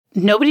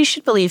Nobody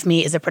Should Believe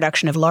Me is a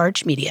production of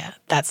Large Media.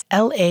 That's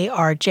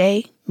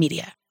LARJ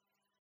Media.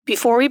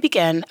 Before we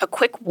begin, a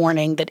quick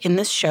warning that in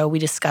this show we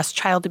discuss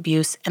child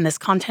abuse and this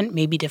content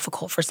may be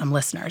difficult for some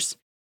listeners.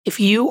 If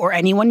you or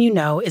anyone you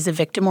know is a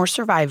victim or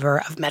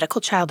survivor of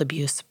medical child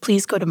abuse,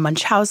 please go to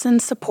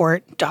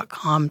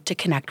munchausensupport.com to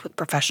connect with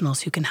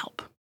professionals who can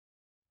help.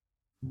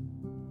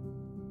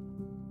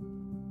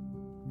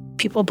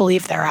 People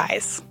believe their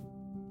eyes.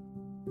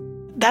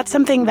 That's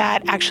something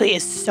that actually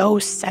is so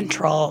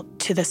central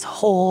to this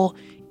whole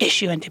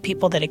issue and to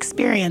people that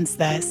experience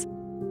this,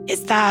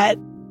 is that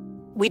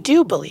we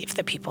do believe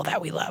the people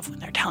that we love when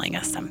they're telling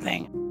us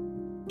something.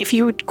 If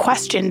you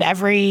questioned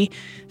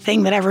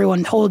everything that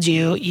everyone told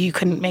you, you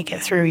couldn't make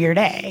it through your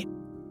day.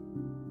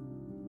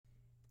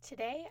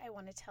 Today, I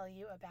want to tell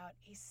you about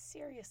a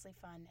seriously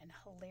fun and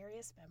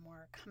hilarious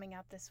memoir coming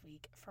out this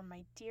week from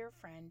my dear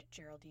friend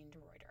Geraldine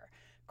DeRuyter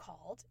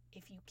called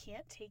If You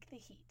Can't Take the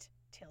Heat,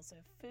 Tales of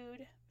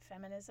Food,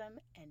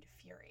 Feminism, and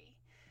Fury.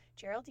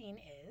 Geraldine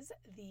is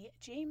the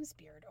James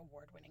Beard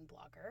Award-winning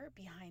blogger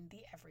behind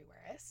The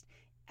Everywhereist,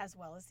 as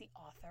well as the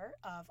author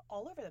of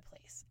All Over the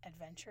Place,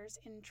 Adventures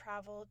in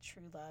Travel,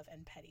 True Love,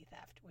 and Petty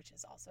Theft, which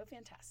is also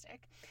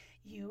fantastic.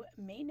 You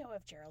may know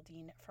of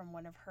Geraldine from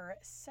one of her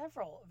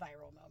several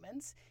viral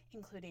moments,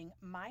 including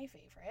my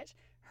favorite,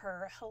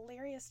 her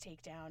hilarious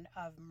takedown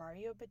of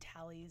Mario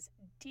Batali's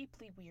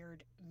deeply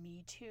weird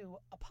Me Too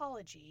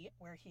apology,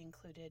 where he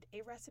included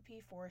a recipe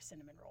for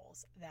cinnamon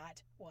rolls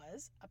that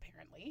was,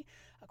 apparently,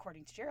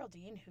 according to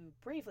Geraldine, who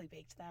bravely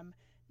baked them,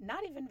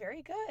 not even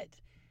very good.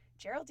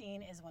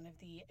 Geraldine is one of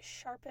the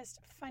sharpest,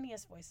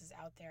 funniest voices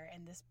out there,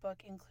 and this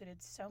book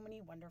included so many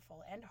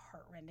wonderful and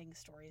heartrending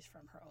stories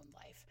from her own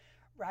life.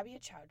 Rabia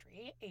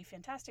Chaudhry, a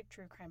fantastic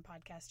true crime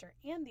podcaster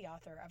and the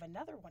author of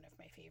another one of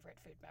my favorite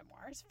food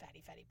memoirs,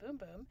 Fatty Fatty Boom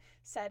Boom,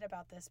 said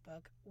about this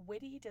book,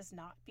 witty does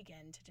not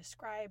begin to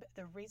describe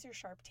the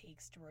razor-sharp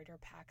takes DeRuyter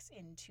packs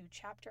into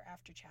chapter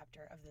after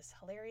chapter of this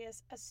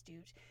hilarious,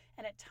 astute,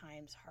 and at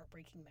times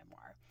heartbreaking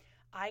memoir.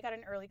 I got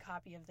an early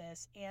copy of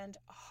this and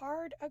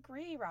hard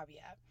agree,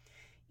 Rabia.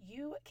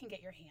 You can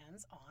get your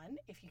hands on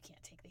If You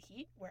Can't Take the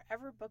Heat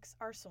wherever books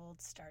are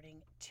sold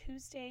starting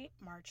Tuesday,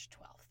 March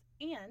 12th.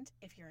 And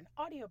if you're an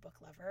audiobook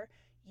lover,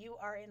 you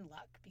are in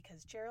luck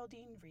because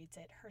Geraldine reads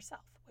it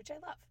herself, which I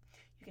love.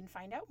 You can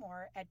find out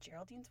more at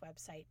Geraldine's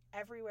website,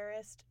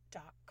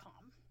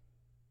 everywhereist.com.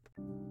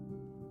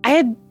 I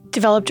had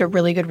developed a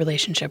really good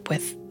relationship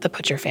with the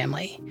Putcher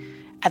family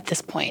at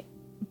this point,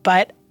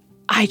 but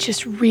I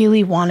just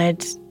really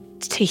wanted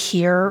to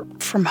hear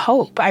from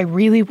Hope. I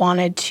really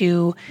wanted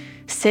to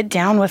sit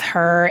down with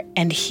her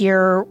and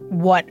hear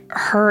what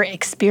her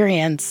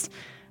experience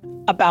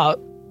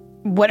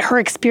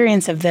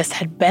of this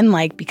had been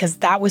like, because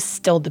that was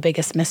still the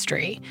biggest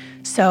mystery.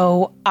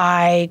 So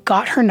I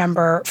got her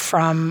number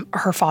from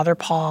her father,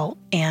 Paul,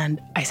 and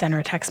I sent her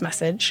a text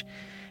message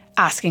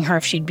asking her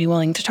if she'd be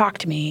willing to talk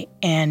to me,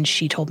 and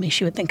she told me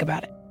she would think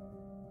about it.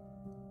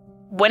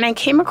 When I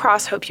came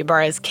across Hope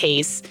Ybarra's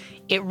case,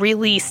 it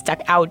really stuck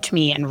out to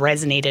me and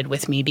resonated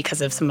with me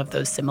because of some of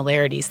those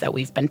similarities that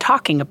we've been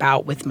talking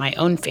about with my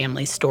own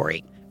family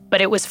story.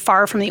 But it was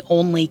far from the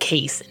only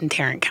case in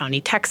Tarrant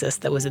County, Texas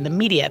that was in the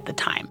media at the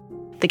time.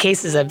 The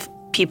cases of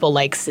people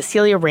like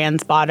Cecilia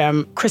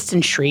Ransbottom,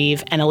 Kristen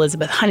Shreve, and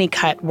Elizabeth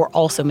Honeycutt were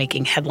also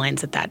making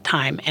headlines at that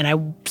time, and I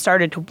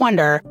started to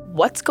wonder,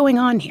 what's going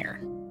on here?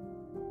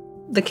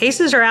 The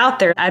cases are out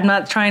there. I'm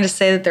not trying to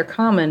say that they're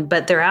common,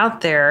 but they're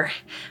out there.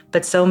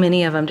 But so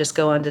many of them just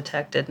go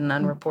undetected and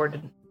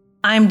unreported.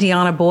 I'm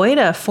Deanna Boyd,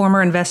 a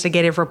former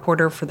investigative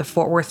reporter for the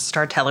Fort Worth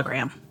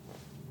Star-Telegram.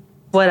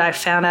 What I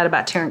found out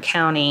about Tarrant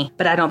County,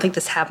 but I don't think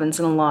this happens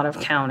in a lot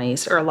of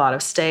counties or a lot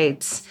of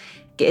states,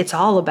 it's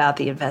all about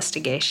the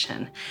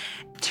investigation.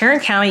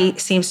 Tarrant County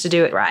seems to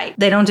do it right.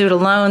 They don't do it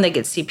alone. They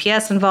get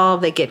CPS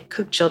involved. They get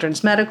Cook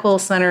Children's Medical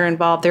Center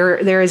involved.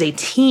 There is a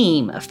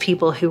team of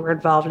people who were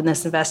involved in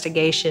this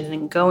investigation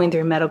and going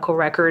through medical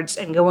records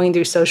and going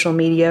through social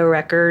media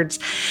records.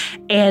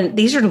 And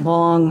these are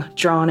long,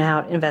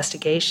 drawn-out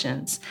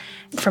investigations.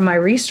 From my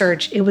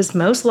research, it was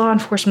most law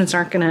enforcement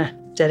aren't going to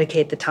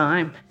dedicate the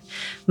time.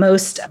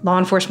 Most law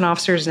enforcement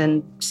officers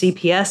and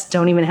CPS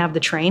don't even have the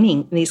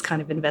training in these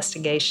kind of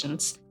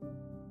investigations.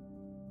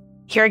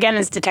 Here again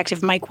is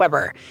Detective Mike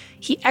Weber.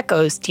 He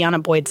echoes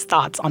Deanna Boyd's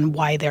thoughts on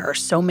why there are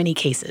so many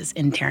cases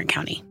in Tarrant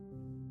County.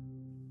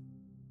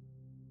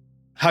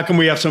 How come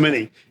we have so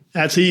many?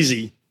 That's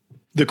easy.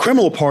 The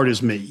criminal part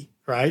is me,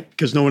 right?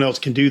 Because no one else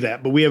can do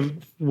that. But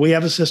we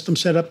have a system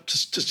set up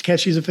to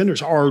catch these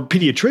offenders. Our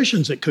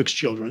pediatricians at Cook's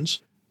Children's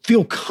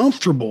feel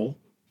comfortable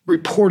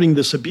reporting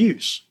this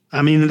abuse.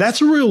 I mean,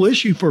 that's a real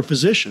issue for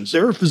physicians.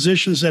 There are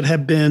physicians that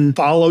have been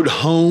followed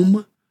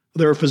home.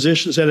 There are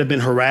physicians that have been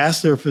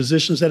harassed. There are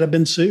physicians that have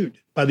been sued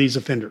by these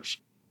offenders.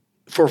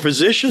 For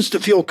physicians to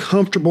feel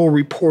comfortable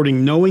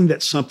reporting, knowing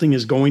that something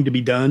is going to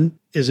be done,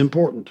 is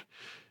important.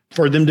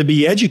 For them to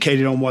be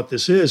educated on what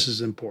this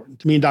is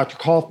important. Me and Dr.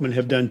 Kaufman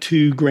have done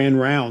 2 grand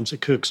rounds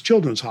at Cook's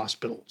Children's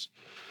Hospitals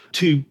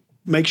to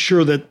make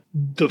sure that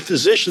the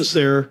physicians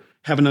there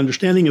have an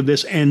understanding of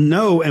this and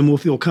know and will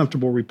feel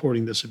comfortable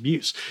reporting this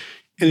abuse.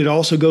 And it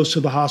also goes to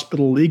the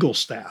hospital legal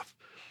staff.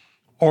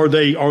 Are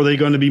they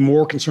going to be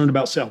more concerned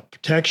about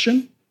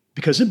self-protection?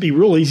 Because it'd be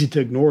real easy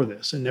to ignore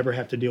this and never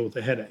have to deal with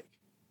the headache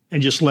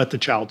and just let the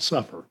child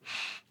suffer.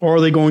 Or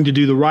are they going to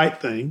do the right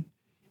thing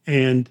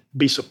and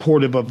be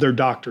supportive of their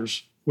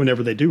doctors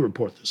whenever they do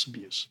report this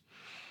abuse,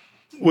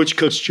 which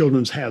Cook's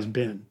Children's has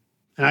been.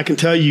 And I can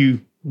tell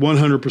you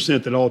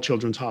 100% that all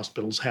children's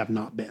hospitals have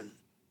not been.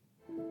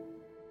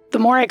 The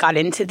more I got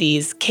into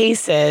these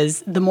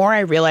cases, the more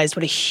I realized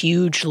what a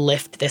huge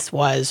lift this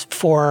was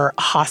for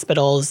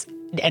hospitals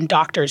and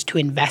doctors to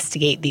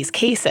investigate these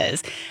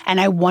cases. And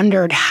I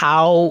wondered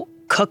how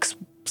Cook's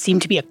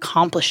seemed to be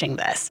accomplishing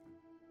this.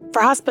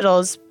 For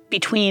hospitals,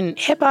 between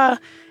HIPAA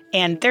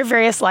and their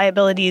various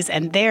liabilities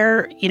and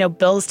their,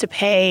 bills to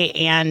pay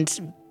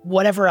and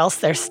whatever else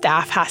their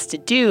staff has to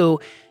do,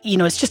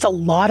 it's just a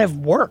lot of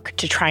work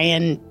to try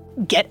and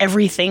get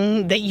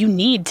everything that you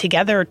need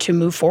together to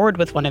move forward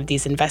with one of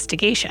these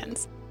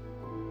investigations.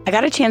 I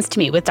got a chance to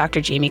meet with Dr.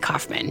 Jamie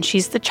Kaufman.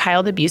 She's the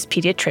child abuse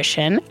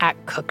pediatrician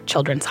at Cook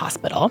Children's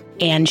Hospital,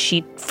 and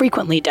she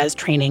frequently does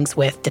trainings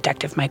with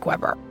Detective Mike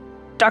Weber.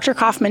 Dr.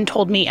 Kaufman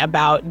told me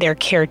about their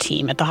care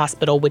team at the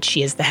hospital, which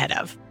she is the head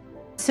of.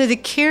 So the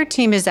care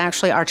team is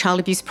actually our child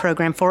abuse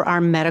program for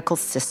our medical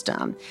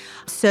system.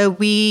 So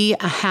we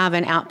have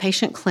an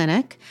outpatient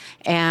clinic,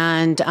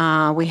 and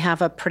we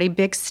have a pretty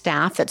big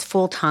staff that's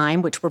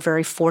full-time, which we're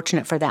very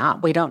fortunate for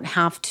that. We don't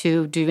have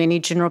to do any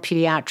general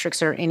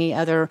pediatrics or any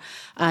other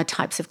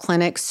types of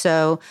clinics.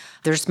 So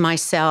there's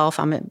myself.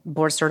 I'm a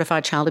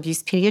board-certified child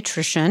abuse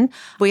pediatrician.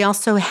 We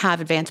also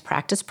have advanced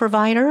practice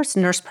providers,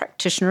 nurse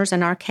practitioners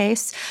in our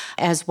case,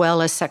 as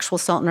well as sexual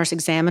assault nurse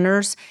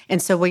examiners.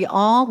 And so we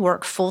all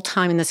work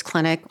full-time in this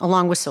clinic,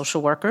 along with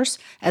social workers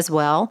as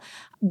well.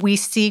 We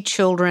see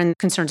children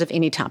concerns of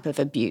any type of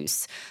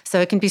abuse. So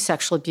it can be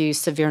sexual abuse,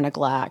 severe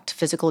neglect,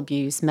 physical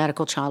abuse,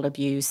 medical child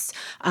abuse,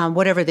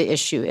 whatever the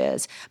issue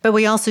is. But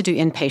we also do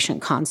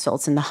inpatient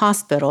consults in the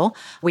hospital.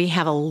 We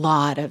have a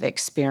lot of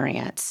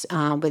experience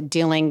with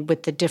dealing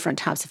with the different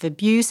types of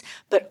abuse,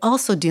 but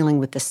also dealing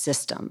with the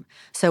system.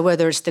 So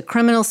whether it's the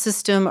criminal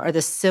system or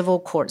the civil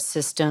court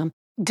system.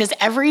 Does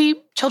every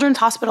children's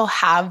hospital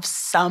have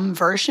some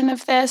version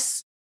of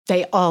this?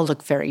 They all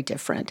look very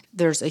different.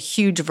 There's a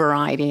huge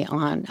variety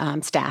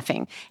on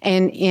staffing.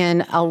 And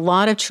in a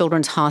lot of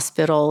children's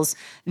hospitals,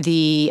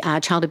 the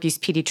child abuse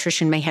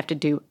pediatrician may have to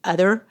do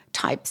other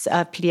types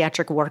of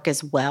pediatric work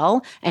as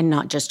well, and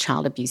not just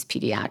child abuse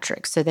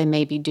pediatrics. So they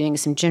may be doing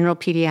some general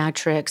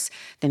pediatrics.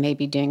 They may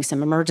be doing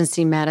some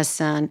emergency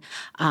medicine.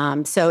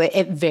 So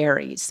it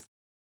varies.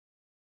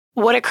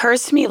 What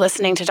occurs to me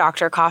listening to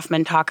Dr.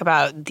 Kaufman talk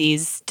about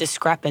these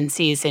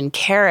discrepancies in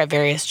care at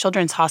various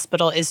children's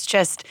hospitals is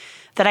just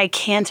that I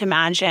can't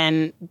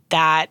imagine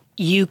that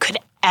you could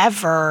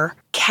ever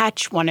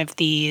catch one of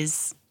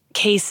these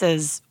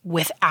cases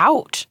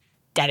without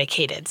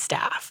dedicated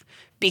staff,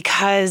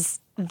 because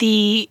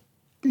the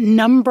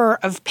number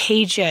of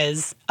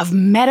pages of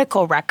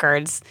medical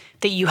records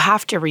that you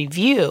have to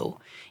review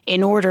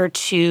in order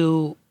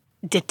to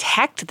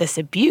detect this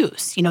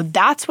abuse,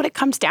 that's what it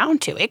comes down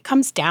to. It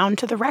comes down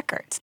to the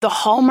records. The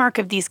hallmark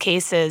of these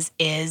cases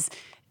is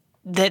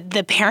that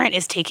the parent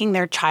is taking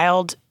their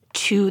child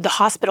to the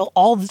hospital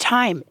all the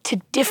time, to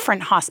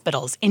different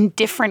hospitals in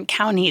different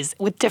counties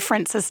with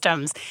different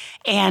systems.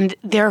 And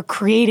they're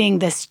creating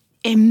this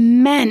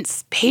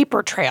immense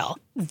paper trail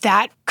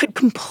that could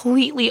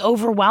completely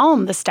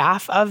overwhelm the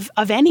staff of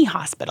any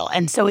hospital.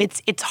 And so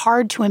it's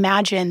hard to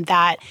imagine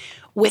that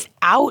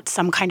without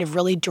some kind of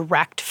really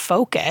direct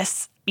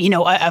focus,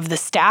 of the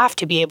staff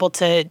to be able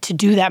to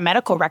do that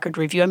medical record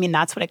review. I mean,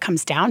 that's what it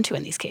comes down to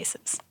in these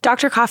cases.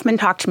 Dr. Kaufman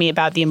talked to me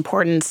about the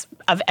importance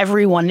of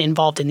everyone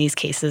involved in these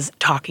cases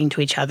talking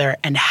to each other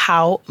and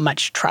how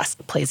much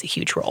trust plays a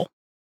huge role.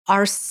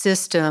 Our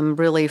system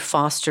really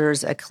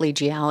fosters a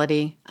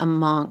collegiality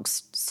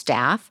amongst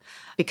staff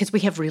because we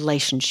have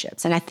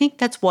relationships. And I think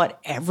that's what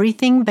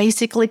everything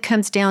basically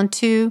comes down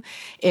to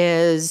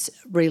is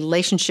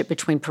relationship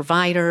between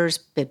providers,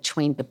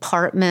 between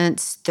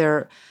departments.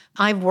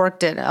 I've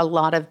worked at a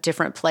lot of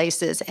different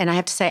places, and I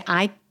have to say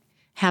I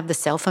have the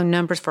cell phone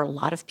numbers for a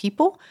lot of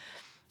people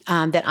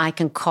that I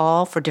can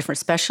call for different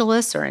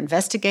specialists or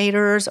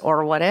investigators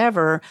or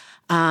whatever,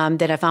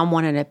 that if I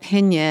want an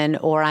opinion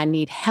or I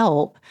need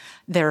help,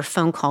 they're a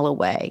phone call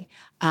away.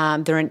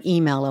 They're an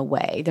email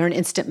away. They're an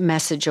instant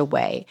message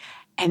away.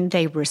 And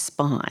they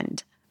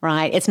respond,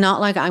 right? It's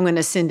not like I'm going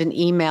to send an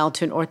email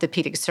to an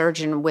orthopedic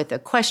surgeon with a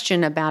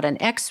question about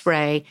an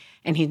x-ray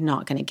and he's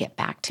not going to get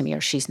back to me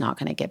or she's not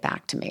going to get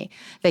back to me.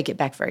 They get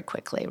back very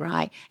quickly,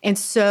 right? And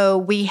so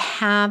we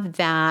have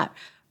that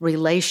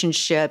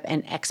relationship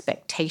and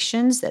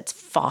expectations that's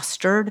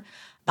fostered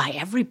by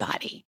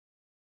everybody.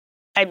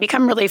 I'd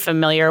become really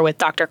familiar with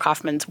Dr.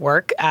 Kaufman's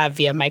work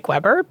via Mike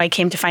Weber. I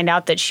came to find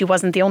out that she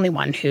wasn't the only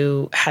one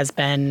who has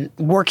been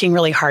working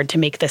really hard to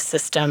make this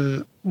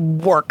system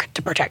work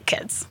to protect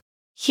kids.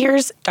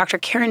 Here's Dr.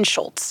 Karen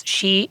Schultz.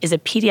 She is a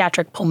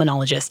pediatric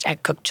pulmonologist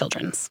at Cook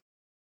Children's.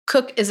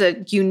 Cook is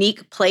a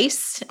unique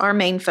place. Our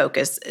main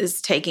focus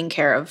is taking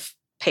care of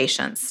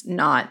patients,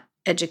 not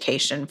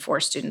education for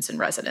students and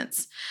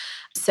residents.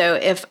 So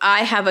if I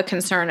have a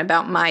concern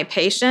about my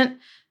patient,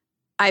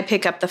 I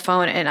pick up the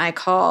phone and I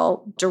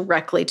call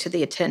directly to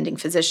the attending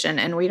physician,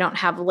 and we don't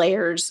have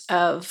layers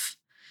of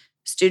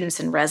students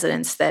and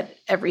residents that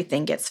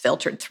everything gets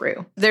filtered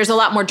through. There's a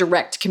lot more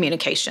direct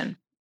communication.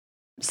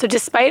 So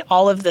despite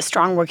all of the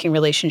strong working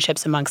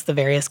relationships amongst the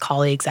various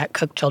colleagues at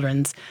Cook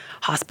Children's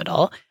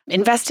Hospital,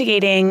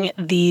 investigating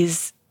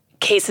these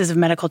cases of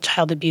medical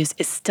child abuse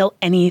is still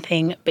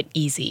anything but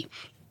easy,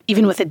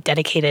 even with a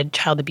dedicated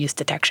child abuse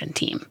detection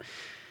team.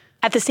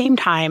 At the same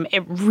time,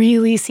 it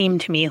really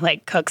seemed to me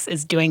like Cook's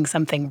is doing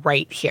something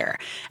right here.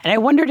 And I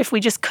wondered if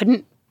we just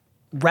couldn't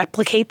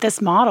replicate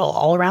this model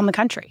all around the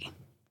country.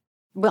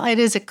 Well, it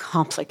is a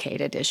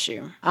complicated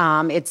issue.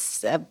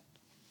 It's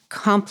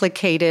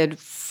complicated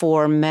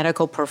for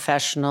medical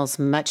professionals,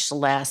 much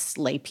less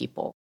lay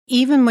people.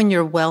 Even when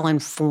you're well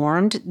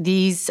informed,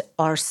 these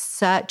are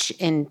such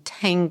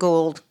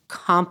entangled,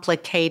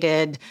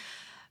 complicated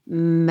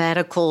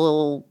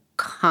medical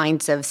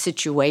kinds of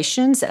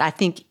situations that I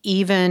think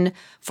even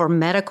for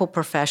medical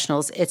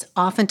professionals, it's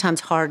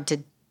oftentimes hard to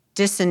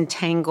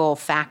disentangle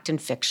fact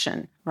and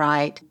fiction,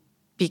 right?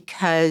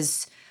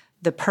 Because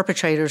the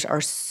perpetrators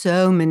are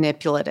so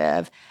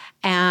manipulative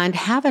and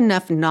have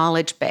enough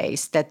knowledge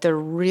base that they're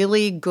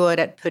really good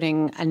at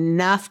putting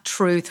enough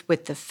truth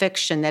with the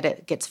fiction that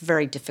it gets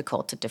very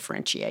difficult to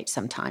differentiate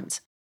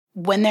sometimes.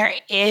 When there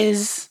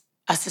is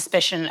a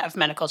suspicion of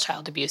medical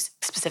child abuse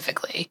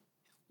specifically,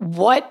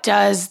 what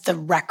does the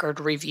record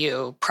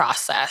review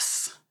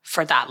process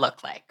for that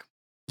look like?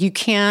 You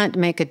can't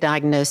make a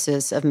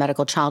diagnosis of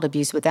medical child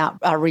abuse without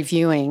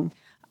reviewing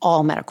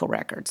all medical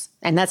records.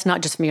 And that's not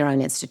just from your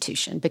own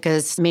institution,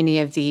 because many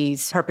of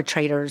these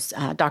perpetrators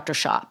doctor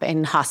shop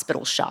and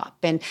hospital shop.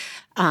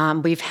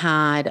 And we've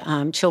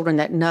had children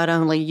that not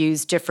only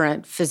use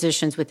different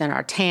physicians within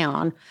our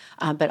town,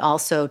 but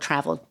also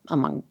travel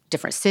among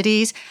different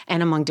cities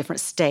and among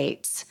different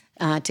states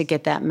to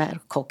get that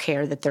medical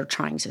care that they're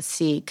trying to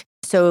seek.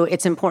 So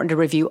it's important to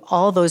review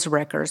all those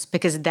records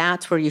because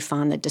that's where you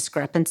find the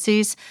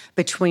discrepancies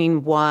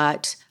between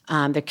what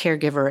the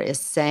caregiver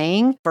is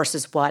saying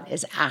versus what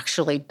is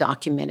actually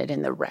documented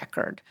in the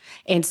record.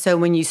 And so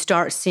when you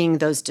start seeing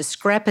those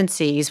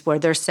discrepancies where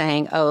they're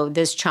saying, oh,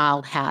 this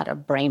child had a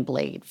brain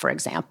bleed, for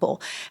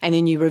example, and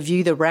then you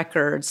review the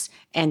records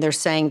and they're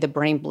saying the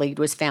brain bleed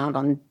was found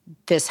on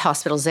this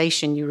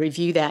hospitalization, you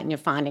review that and you're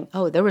finding,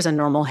 oh, there was a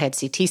normal head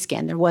CT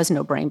scan. There was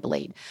no brain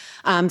bleed.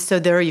 So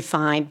there you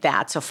find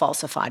that's a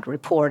falsified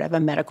report of a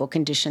medical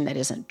condition that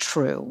isn't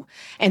true.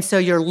 And so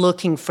you're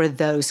looking for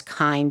those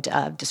kind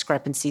of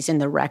discrepancies in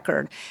the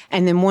record.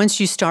 And then once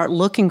you start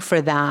looking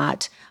for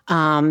that,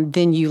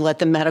 then you let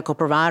the medical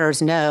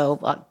providers know,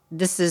 well,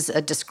 this is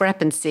a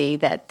discrepancy,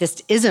 that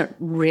this isn't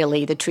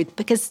really the truth,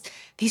 because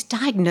these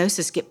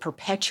diagnoses get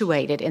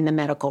perpetuated in the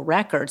medical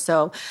record.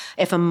 So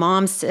if a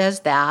mom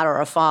says that,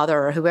 or a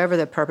father, or whoever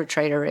the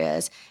perpetrator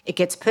is, it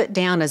gets put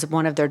down as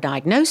one of their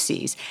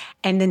diagnoses.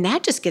 And then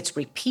that just gets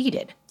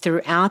repeated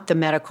throughout the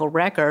medical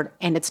record,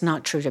 and it's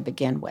not true to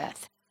begin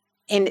with.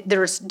 And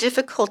there's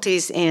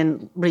difficulties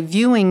in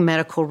reviewing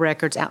medical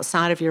records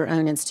outside of your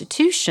own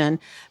institution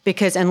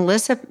because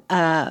unless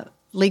a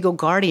legal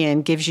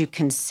guardian gives you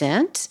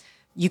consent,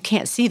 you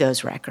can't see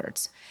those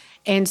records.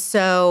 And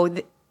so,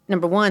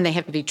 number one, they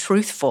have to be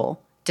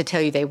truthful to tell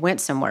you they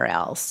went somewhere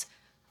else,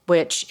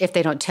 which if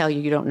they don't tell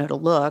you, you don't know to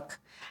look.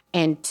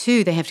 And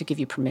two, they have to give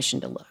you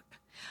permission to look.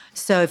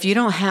 So if you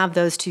don't have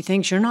those two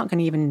things, you're not going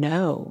to even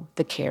know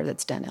the care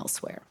that's done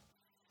elsewhere.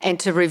 And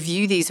to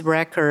review these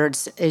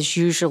records is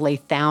usually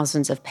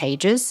thousands of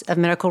pages of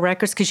medical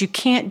records because you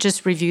can't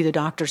just review the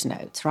doctor's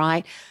notes,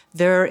 right?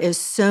 There is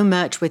so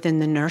much within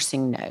the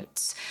nursing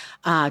notes,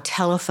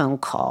 telephone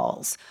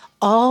calls.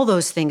 All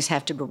those things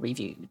have to be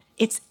reviewed.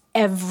 It's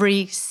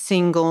every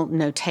single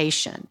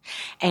notation.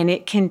 And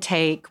it can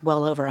take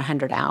well over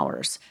 100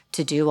 hours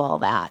to do all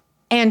that.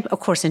 And, of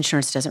course,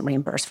 insurance doesn't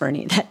reimburse for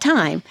any of that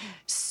time.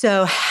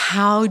 So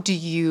how do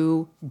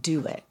you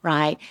do it,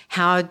 right?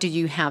 How do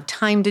you have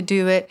time to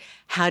do it?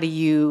 How do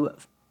you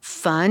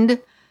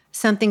fund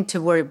something to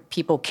where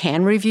people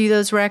can review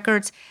those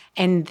records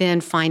and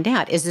then find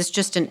out, is this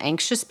just an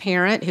anxious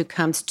parent who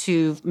comes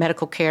to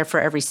medical care for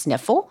every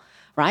sniffle,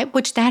 right?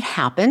 Which that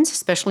happens,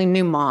 especially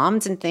new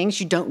moms and things.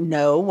 You don't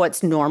know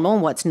what's normal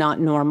and what's not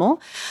normal.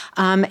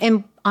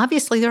 And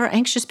obviously, there are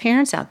anxious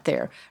parents out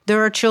there.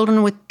 There are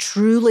children with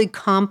truly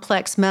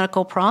complex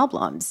medical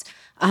problems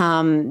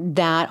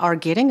that are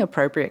getting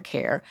appropriate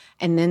care.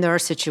 And then there are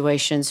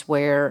situations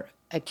where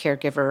a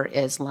caregiver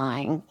is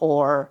lying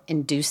or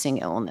inducing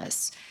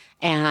illness.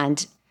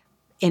 And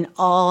in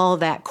all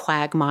that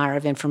quagmire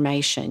of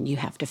information, you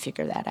have to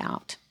figure that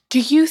out. Do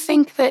you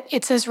think that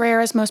it's as rare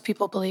as most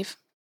people believe?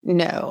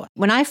 No.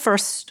 When I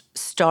first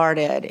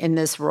started in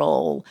this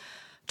role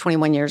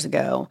 21 years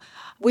ago,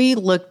 we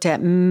looked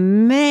at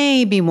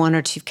maybe one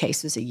or two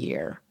cases a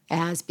year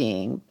as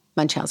being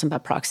Munchausen by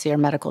proxy or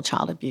medical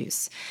child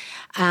abuse.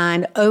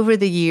 And over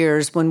the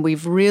years, when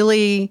we've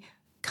really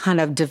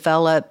kind of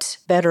developed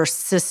better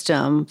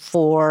system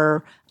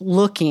for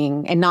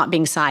looking and not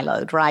being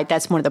siloed, right?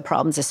 That's one of the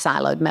problems is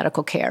siloed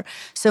medical care.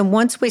 So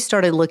once we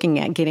started looking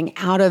at getting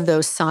out of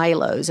those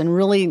silos and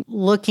really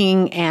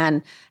looking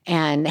and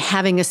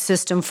having a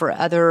system for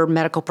other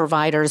medical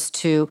providers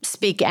to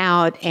speak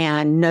out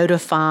and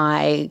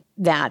notify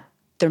that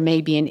there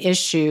may be an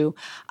issue,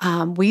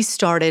 we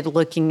started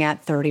looking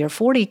at 30 or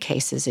 40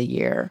 cases a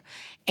year.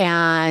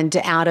 And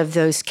out of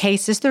those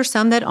cases, there's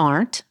some that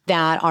aren't,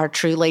 that are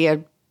truly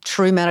a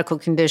true medical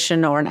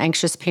condition or an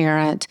anxious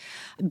parent.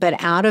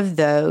 But out of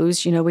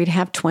those, we'd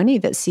have 20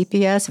 that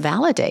CPS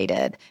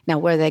validated. Now,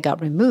 where they got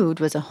removed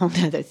was a whole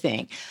other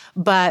thing.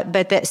 But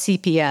that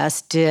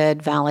CPS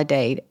did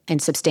validate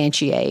and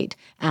substantiate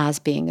as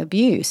being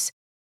abuse.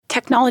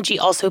 Technology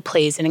also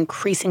plays an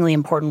increasingly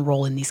important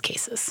role in these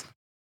cases.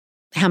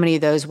 How many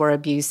of those were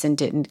abuse and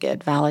didn't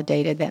get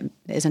validated? That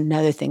is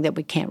another thing that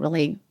we can't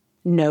really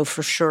know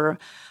for sure.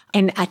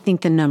 And I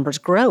think the number's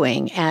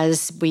growing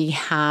as we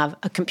have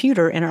a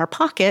computer in our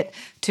pocket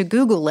to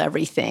Google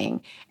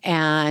everything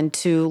and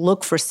to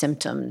look for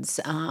symptoms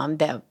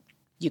that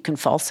you can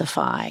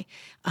falsify.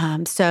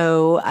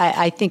 So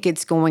I think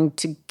it's going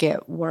to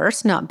get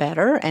worse, not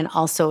better. And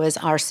also as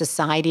our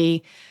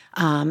society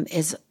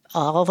is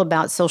all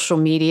about social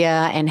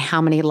media and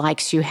how many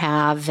likes you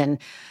have and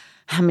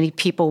how many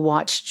people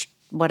watch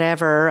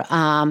whatever,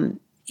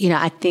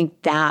 I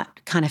think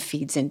that kind of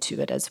feeds into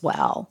it as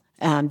well.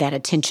 That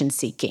attention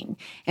seeking.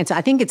 And so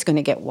I think it's going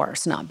to get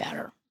worse, not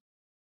better.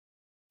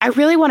 I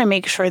really want to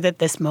make sure that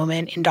this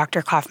moment in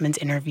Dr. Kaufman's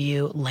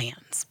interview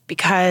lands,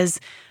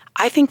 because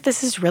I think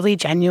this is really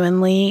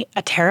genuinely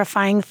a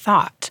terrifying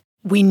thought.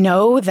 We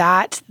know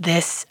that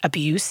this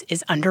abuse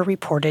is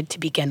underreported to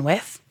begin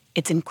with.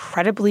 It's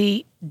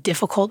incredibly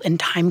difficult and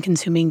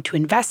time-consuming to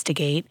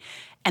investigate.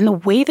 And the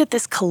way that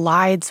this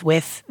collides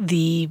with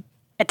the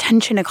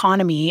attention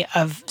economy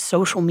of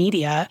social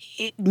media,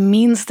 it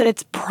means that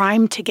it's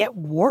primed to get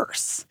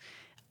worse.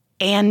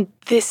 And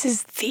this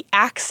is the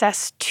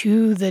access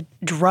to the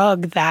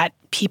drug that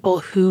people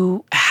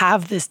who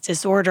have this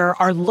disorder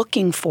are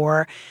looking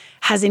for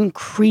has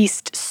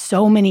increased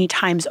so many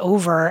times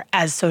over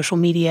as social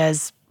media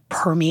has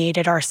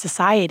permeated our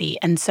society.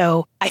 And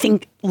so I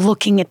think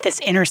looking at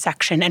this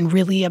intersection and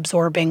really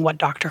absorbing what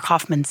Dr.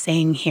 Kaufman's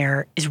saying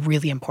here is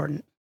really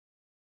important.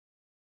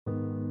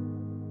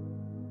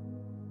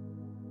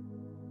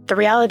 The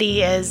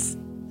reality is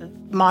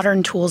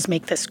modern tools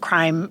make this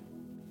crime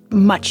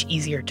much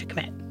easier to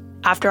commit.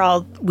 After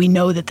all, we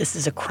know that this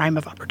is a crime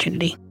of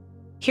opportunity.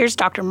 Here's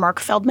Dr. Mark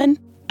Feldman,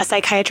 a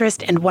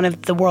psychiatrist and one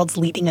of the world's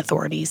leading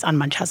authorities on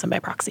Munchausen by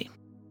proxy.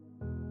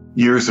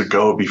 Years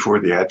ago, before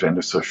the advent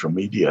of social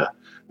media,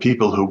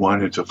 people who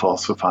wanted to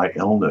falsify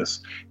illness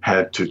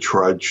had to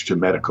trudge to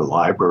medical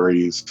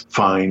libraries,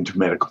 find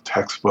medical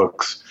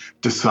textbooks,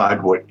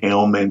 decide what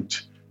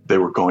ailment they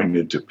were going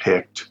to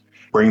depict,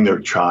 bring their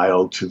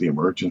child to the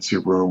emergency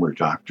room or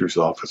doctor's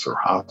office or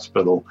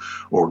hospital,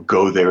 or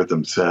go there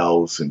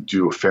themselves and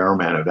do a fair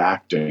amount of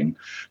acting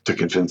to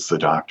convince the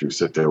doctors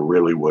that there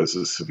really was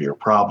a severe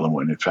problem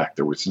when in fact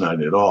there was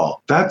none at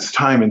all. That's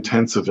time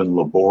intensive and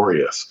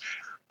laborious.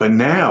 But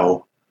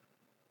now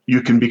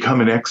you can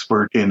become an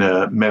expert in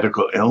a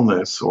medical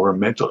illness or a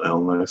mental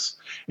illness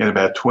in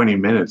about 20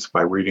 minutes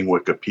by reading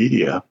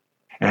Wikipedia.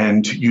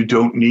 And you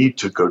don't need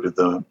to go to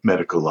the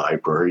medical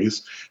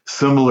libraries.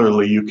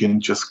 Similarly, you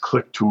can just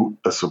click to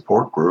a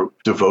support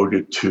group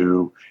devoted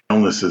to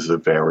illnesses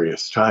of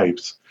various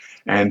types.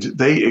 And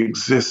they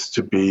exist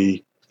to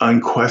be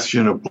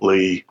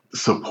unquestionably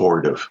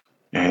supportive.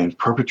 And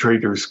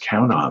perpetrators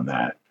count on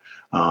that.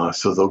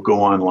 So they'll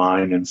go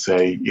online and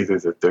say either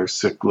that they're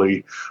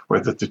sickly or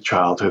that the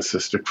child has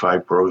cystic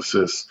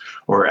fibrosis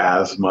or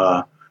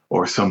asthma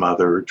or some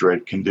other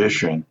dread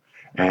condition.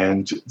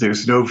 And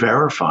there's no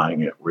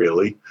verifying it,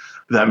 really.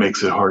 That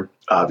makes it hard,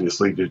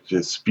 obviously, to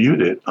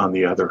dispute it, on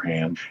the other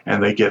hand.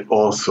 And they get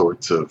all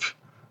sorts of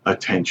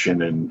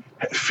attention and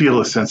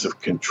feel a sense of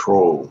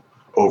control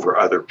over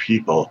other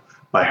people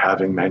by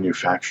having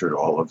manufactured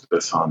all of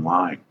this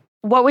online.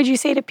 What would you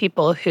say to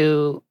people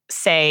who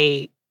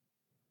say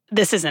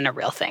this isn't a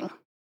real thing?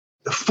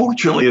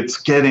 Fortunately,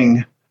 it's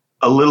getting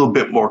a little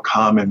bit more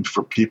common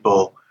for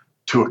people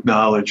to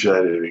acknowledge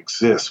that it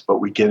exists,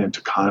 but we get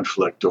into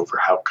conflict over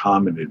how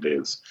common it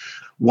is.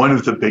 One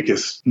of the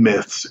biggest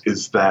myths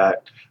is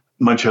that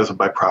Munchausen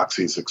by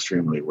proxy is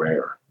extremely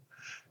rare.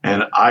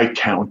 And I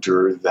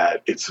counter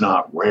that it's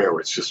not rare,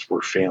 it's just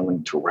we're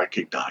failing to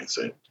recognize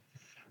it.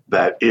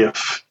 That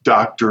if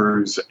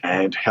doctors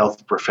and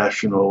health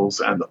professionals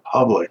and the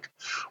public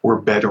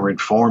were better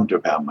informed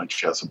about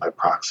Munchausen by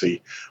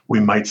proxy, we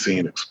might see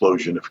an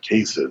explosion of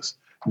cases.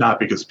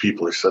 Not because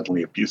people are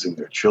suddenly abusing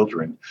their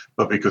children,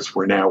 but because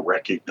we're now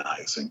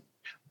recognizing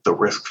the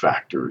risk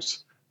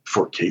factors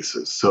for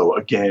cases. So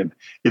again,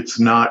 it's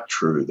not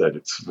true that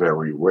it's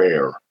very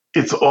rare.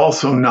 It's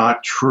also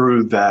not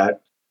true that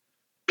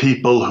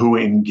people who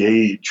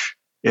engage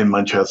in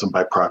Munchausen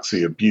by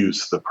proxy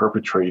abuse, the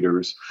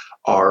perpetrators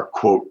are,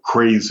 quote,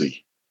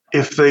 crazy.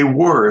 If they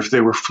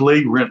were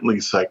flagrantly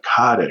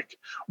psychotic,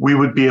 we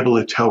would be able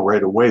to tell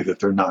right away that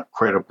they're not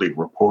credibly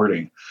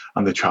reporting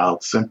on the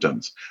child's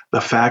symptoms.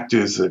 The fact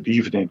is that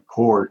even in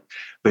court,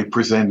 they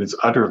present as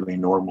utterly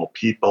normal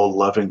people,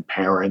 loving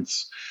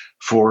parents,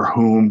 for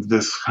whom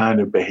this kind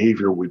of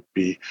behavior would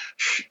be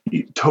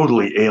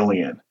totally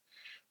alien.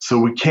 So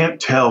we can't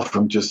tell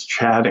from just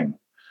chatting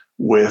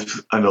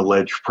with an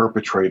alleged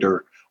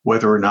perpetrator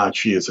whether or not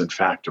she is in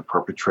fact a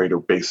perpetrator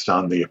based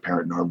on the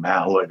apparent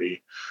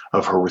normality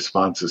of her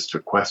responses to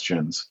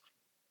questions.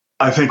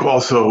 I think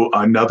also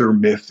another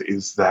myth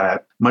is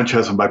that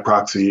Munchausen by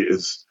proxy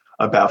is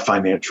about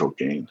financial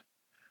gain.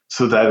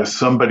 So that if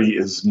somebody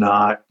is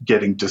not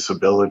getting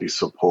disability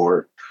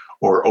support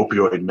or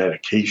opioid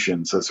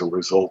medications as a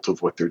result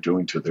of what they're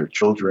doing to their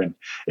children,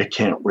 it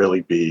can't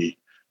really be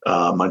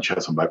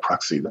Munchausen by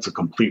proxy. That's a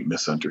complete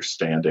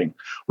misunderstanding.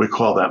 We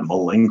call that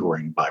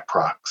malingering by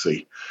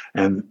proxy,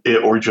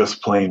 or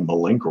just plain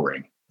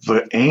malingering.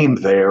 The aim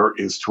there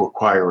is to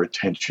acquire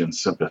attention,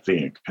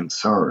 sympathy, and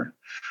concern.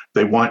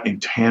 They want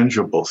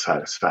intangible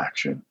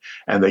satisfaction,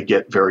 and they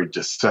get very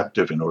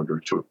deceptive in order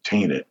to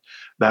obtain it.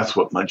 That's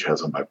what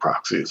Munchausen by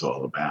proxy is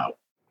all about.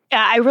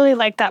 Yeah, I really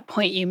like that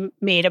point you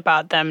made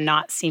about them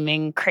not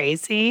seeming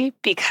crazy,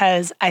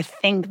 because I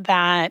think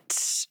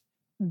that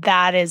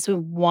is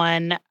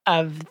one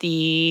of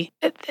the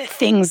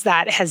things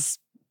that has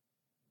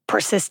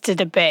persisted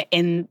a bit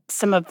in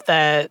some of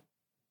the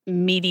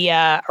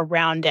media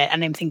around it.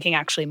 And I'm thinking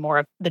actually more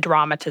of the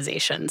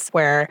dramatizations,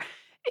 where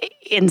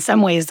in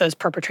some ways those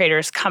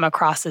perpetrators come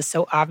across as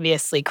so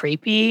obviously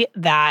creepy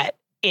that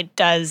it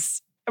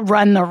does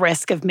run the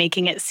risk of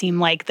making it seem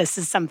like this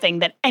is something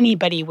that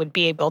anybody would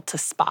be able to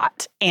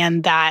spot,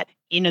 and that,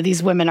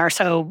 these women are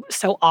so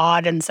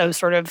odd and so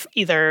sort of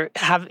either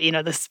have,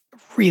 this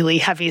really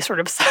heavy sort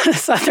of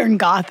Southern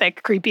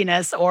Gothic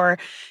creepiness or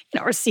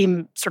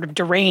seem sort of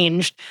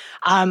deranged,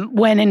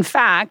 when in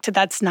fact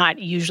that's not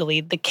usually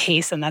the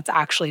case, and that's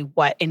actually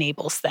what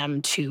enables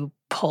them to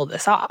pull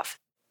this off.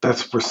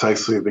 That's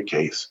precisely the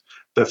case.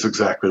 That's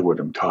exactly what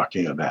I'm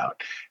talking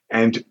about.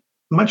 And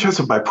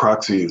Munchausen by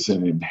proxy is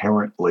an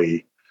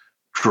inherently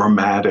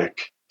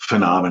dramatic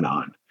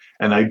phenomenon.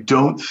 And I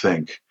don't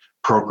think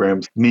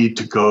programs need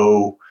to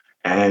go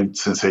and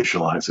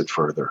sensationalize it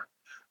further.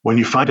 When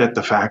you find out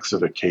the facts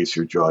of a case,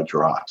 your jaw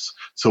drops.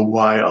 So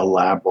why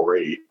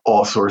elaborate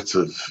all sorts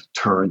of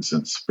turns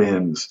and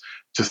spins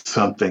to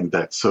something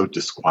that's so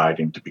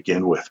disquieting to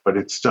begin with? But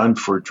it's done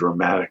for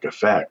dramatic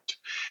effect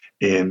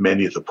in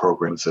many of the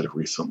programs that have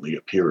recently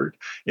appeared,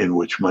 in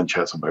which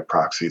Munchausen by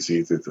proxy is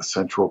either the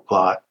central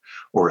plot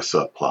or a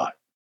subplot.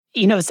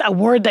 It's a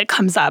word that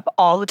comes up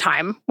all the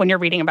time when you're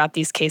reading about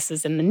these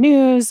cases in the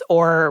news,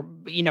 or,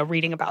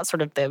 reading about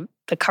sort of the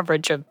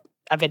coverage of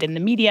it in the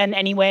media in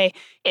any way,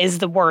 is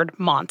the word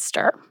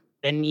monster.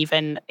 And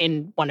even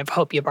in one of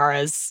Hope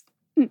Ybarra's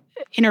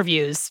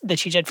interviews that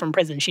she did from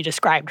prison, she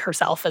described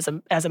herself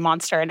as a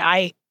monster. And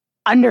I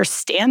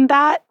understand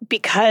that,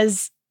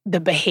 because the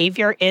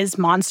behavior is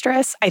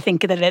monstrous. I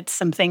think that it's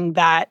something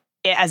that,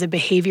 as a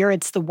behavior,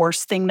 it's the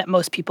worst thing that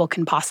most people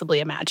can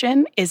possibly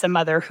imagine, is a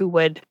mother who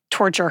would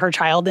torture her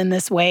child in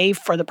this way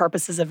for the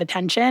purposes of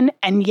attention.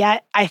 And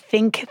yet I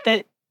think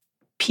that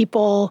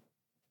people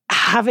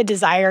have a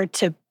desire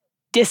to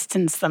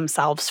distance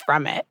themselves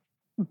from it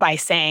by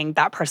saying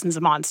that person's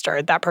a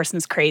monster, that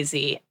person's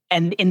crazy.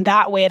 And in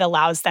that way, it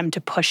allows them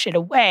to push it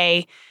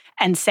away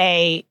and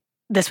say,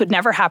 this would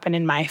never happen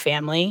in my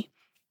family.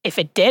 If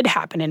it did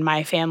happen in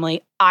my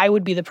family, I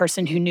would be the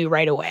person who knew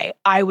right away.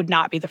 I would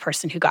not be the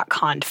person who got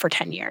conned for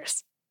 10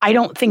 years. I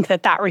don't think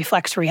that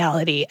reflects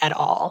reality at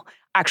all.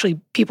 Actually,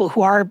 people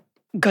who are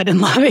good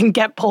and loving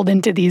get pulled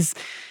into these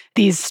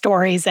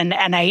stories. And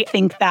I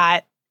think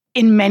that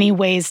in many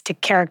ways, to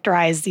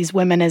characterize these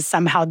women as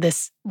somehow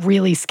this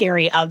really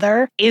scary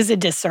other is a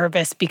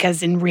disservice,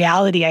 because in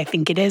reality, I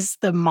think it is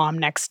the mom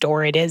next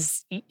door. It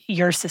is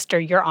your sister,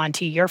 your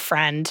auntie, your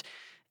friend.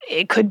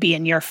 It could be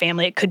in your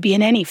family. It could be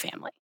in any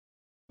family.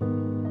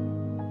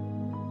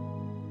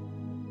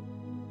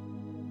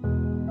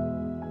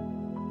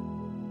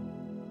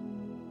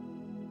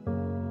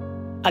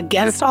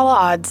 Against all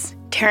odds,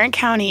 Tarrant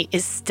County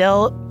is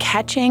still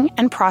catching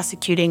and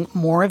prosecuting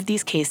more of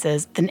these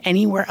cases than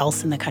anywhere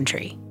else in the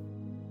country.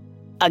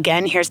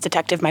 Again, here's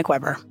Detective Mike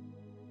Weber.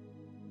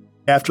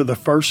 After the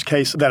first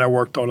case that I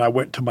worked on, I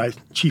went to my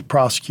chief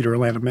prosecutor,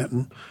 Alana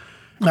Minton.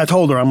 And I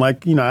told her, I'm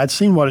like, I'd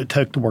seen what it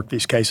took to work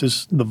these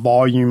cases, the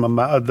volume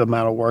of the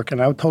amount of work.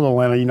 And I told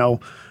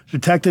Alana,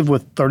 detective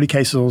with 30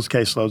 cases on his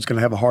caseload is going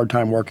to have a hard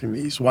time working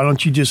these. Why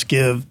don't you just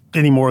give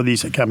any more of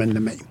these that come in to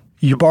me?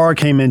 Ybarra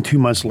came in 2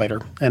 months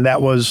later, and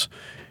that was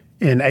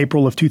in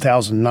April of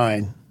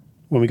 2009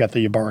 when we got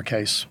the Ybarra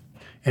case.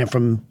 And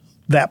from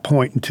that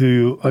point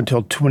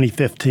until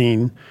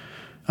 2015,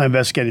 I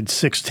investigated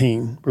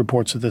 16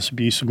 reports of this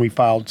abuse, and we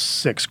filed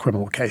 6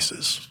 criminal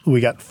cases.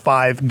 We got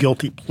 5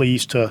 guilty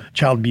pleas to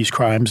child abuse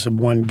crimes and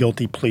 1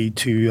 guilty plea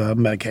to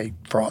Medicaid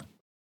fraud.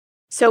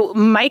 So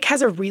Mike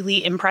has a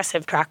really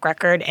impressive track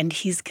record, and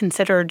he's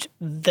considered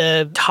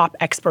the top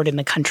expert in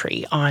the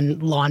country on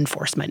law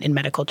enforcement in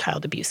medical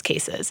child abuse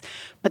cases.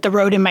 But the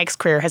road in Mike's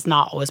career has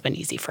not always been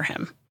easy for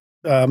him.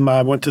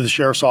 I went to the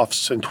sheriff's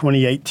office in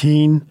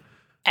 2018.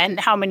 And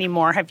how many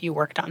more have you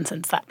worked on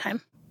since that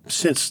time?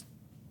 Since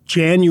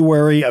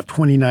January of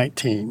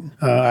 2019,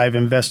 I've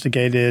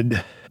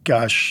investigated,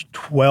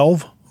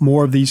 12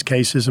 more of these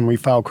cases, and we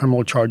filed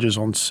criminal charges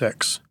on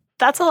 6.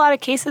 That's a lot of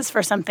cases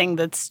for something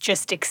that's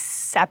just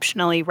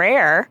exceptionally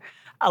rare,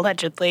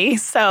 allegedly.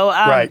 So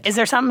Right. Is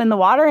there something in the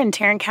water in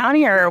Tarrant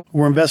County? Or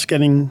We're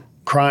investigating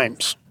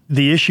crimes.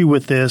 The issue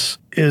with this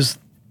is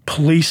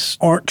police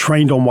aren't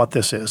trained on what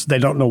this is. They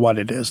don't know what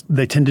it is.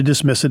 They tend to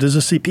dismiss it as a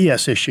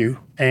CPS issue,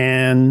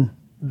 and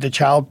the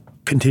child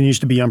continues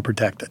to be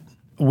unprotected.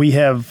 We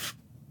have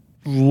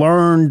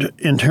learned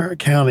in Tarrant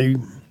County,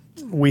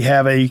 we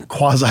have a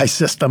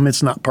quasi-system.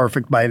 It's not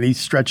perfect by any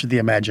stretch of the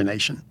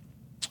imagination.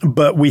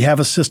 But we have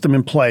a system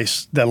in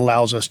place that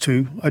allows us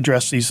to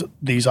address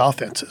these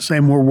offenses,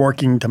 and we're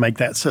working to make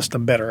that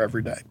system better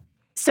every day.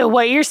 So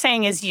what you're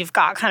saying is you've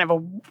got kind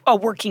of a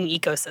working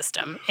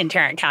ecosystem in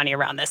Tarrant County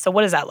around this. So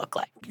what does that look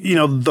like?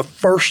 The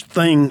first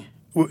thing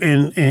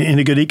in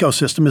a good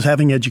ecosystem is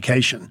having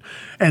education,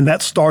 and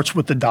that starts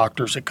with the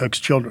doctors at Cook's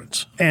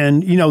Children's.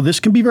 And, this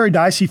can be very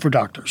dicey for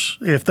doctors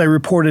if they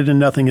report it and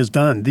nothing is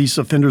done. These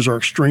offenders are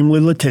extremely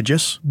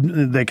litigious.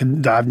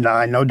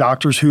 I know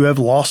doctors who have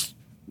lost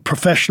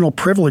professional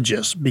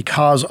privileges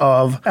because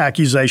of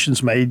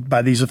accusations made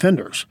by these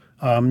offenders.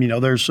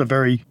 There's a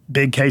very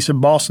big case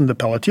in Boston, the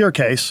Pelletier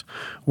case,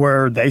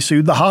 where they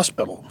sued the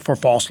hospital for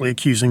falsely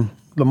accusing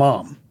the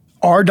mom.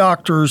 Our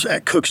doctors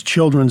at Cook's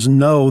Children's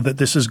know that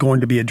this is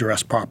going to be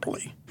addressed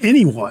properly.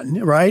 Anyone,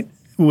 right,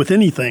 with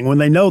anything, when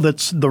they know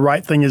that the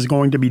right thing is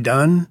going to be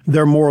done,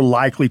 they're more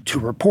likely to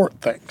report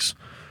things,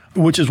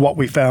 which is what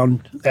we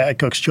found at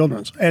Cook's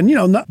Children's. And,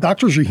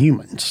 doctors are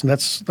humans.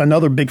 That's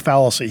another big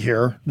fallacy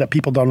here that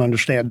people don't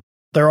understand.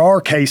 There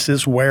are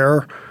cases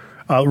where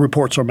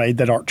reports are made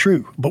that aren't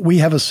true, but we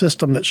have a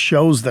system that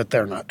shows that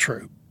they're not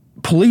true.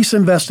 Police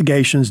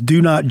investigations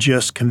do not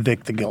just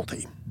convict the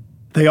guilty.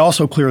 They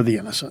also clear the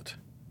innocent.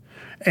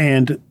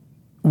 And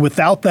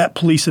without that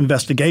police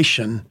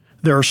investigation,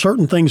 there are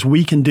certain things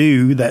we can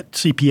do that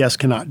CPS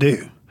cannot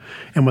do.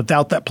 And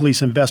without that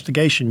police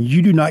investigation,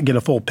 you do not get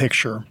a full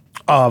picture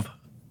of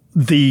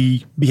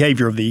the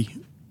behavior of the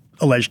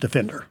alleged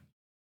offender.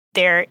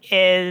 There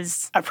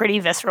is a pretty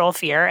visceral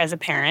fear as a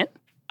parent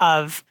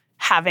of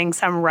having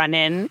some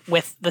run-in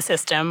with the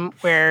system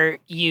where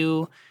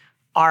you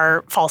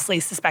are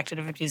falsely suspected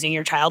of abusing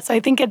your child. So I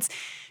think it's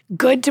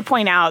good to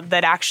point out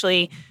that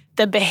actually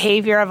the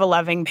behavior of a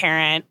loving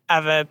parent,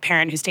 of a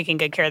parent who's taking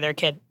good care of their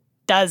kid,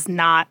 does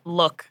not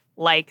look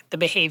like the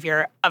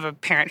behavior of a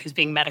parent who's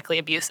being medically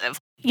abusive.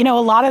 A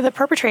lot of the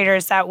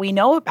perpetrators that we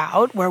know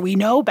about, where we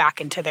know back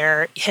into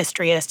their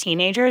history as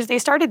teenagers, they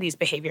started these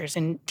behaviors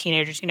in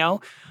teenagers.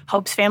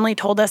 Hope's family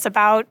told us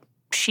about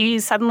she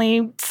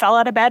suddenly fell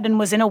out of bed and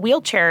was in a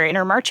wheelchair in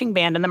her marching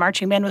band, and the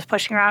marching band was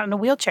pushing her out in a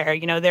wheelchair.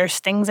 There's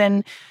things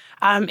in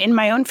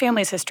my own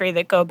family's history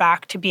that go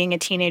back to being a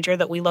teenager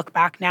that we look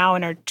back now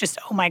and are just,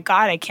 oh my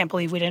God, I can't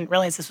believe we didn't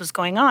realize this was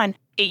going on.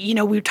 We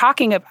were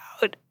talking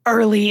about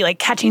early, like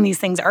catching these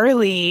things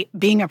early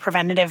being a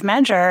preventative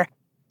measure.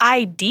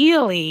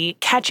 Ideally,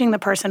 catching the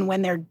person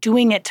when they're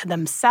doing it to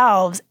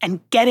themselves and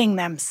getting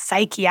them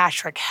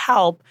psychiatric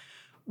help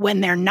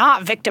when they're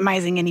not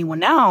victimizing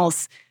anyone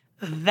else,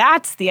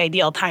 that's the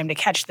ideal time to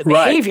catch the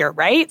behavior,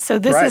 right? So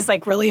this is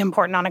really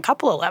important on a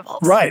couple of levels.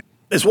 Right.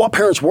 It's what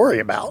parents worry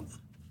about.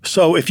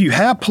 So if you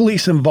have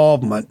police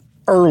involvement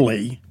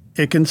early,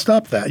 it can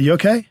stop that. You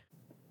okay?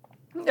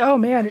 Oh,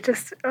 man, it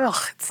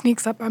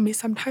sneaks up on me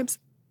sometimes.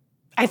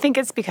 I think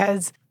it's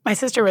because my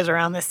sister was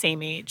around the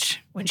same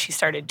age when she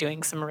started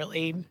doing some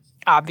really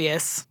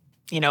obvious,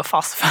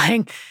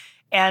 falsifying.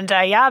 And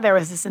there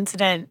was this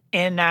incident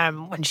in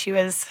when she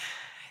was,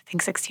 I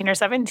think, 16 or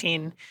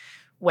 17,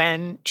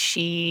 when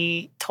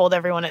she told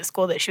everyone at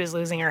school that she was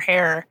losing her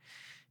hair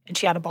and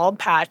she had a bald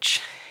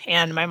patch.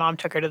 And my mom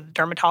took her to the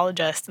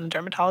dermatologist, and the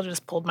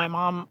dermatologist pulled my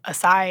mom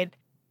aside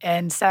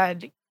and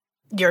said,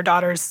 "Your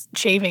daughter's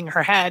shaving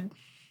her head."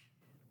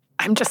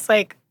 I'm just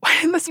like, why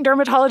didn't this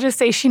dermatologist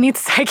say she needs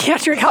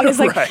psychiatric help? It's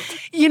like,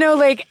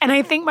 and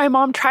I think my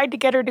mom tried to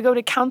get her to go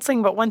to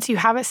counseling, but once you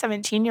have a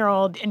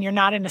 17-year-old and you're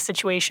not in a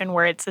situation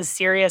where it's as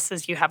serious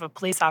as you have a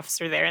police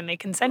officer there and they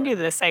can send you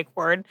to the psych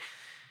ward,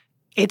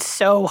 it's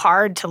so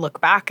hard to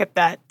look back at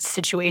that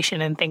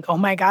situation and think, oh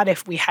my God,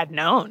 if we had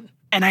known.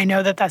 And I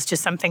know that that's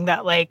just something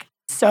that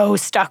so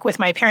stuck with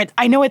my parents.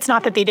 I know it's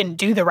not that they didn't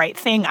do the right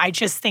thing. I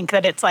just think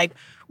that it's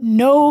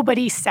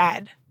nobody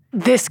said,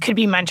 this could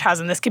be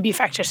Munchausen, this could be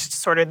affective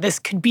disorder, this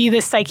could be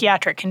this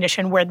psychiatric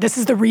condition where this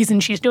is the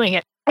reason she's doing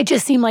it. It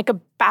just seemed like a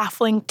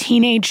baffling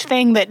teenage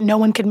thing that no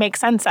one could make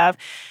sense of.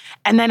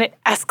 And then it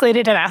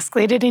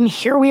escalated, and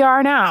here we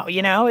are now.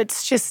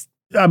 It's just...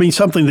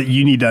 something that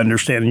you need to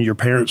understand, and your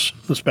parents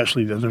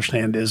especially to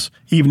understand, is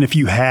even if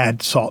you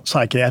had sought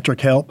psychiatric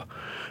help,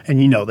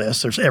 and you know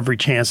this, there's every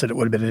chance that it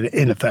would have been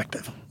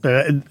ineffective.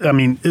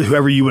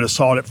 Whoever you would have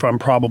sought it from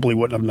probably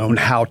wouldn't have known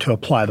how to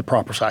apply the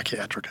proper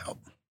psychiatric help.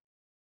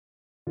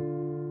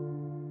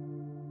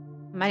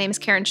 My name is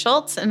Karen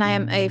Schultz, and I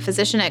am a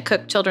physician at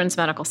Cook Children's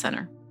Medical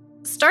Center.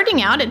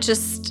 Starting out,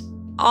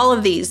 all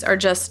of these are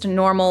just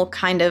normal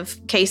kind of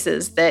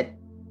cases that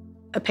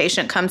a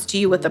patient comes to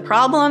you with a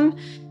problem.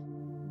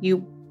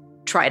 You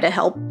try to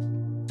help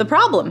the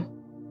problem.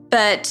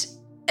 But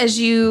as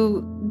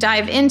you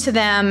dive into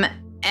them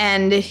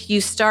and you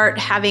start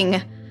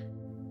having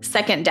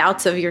second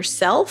doubts of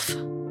yourself,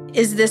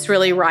 is this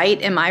really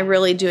right? Am I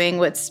really doing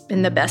what's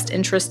in the best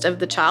interest of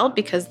the child?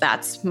 Because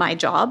that's my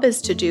job,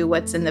 is to do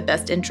what's in the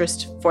best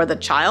interest for the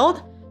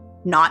child,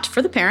 not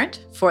for the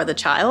parent, for the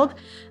child.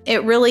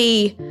 It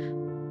really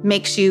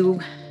makes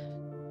you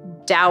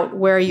doubt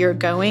where you're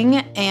going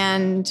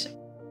and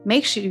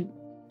makes you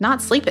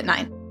not sleep at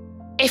night.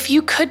 If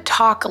you could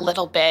talk a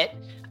little bit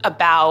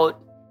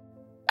about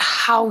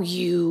how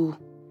you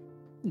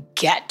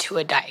get to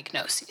a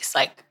diagnosis,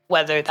 like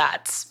whether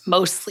that's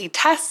mostly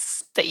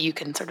tests that you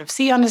can sort of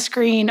see on a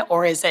screen,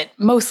 or is it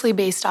mostly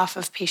based off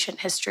of patient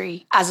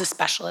history as a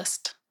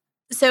specialist?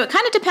 So it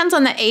kind of depends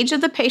on the age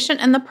of the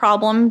patient and the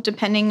problem,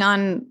 depending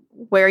on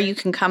where you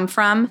can come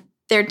from.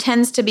 There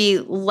tends to be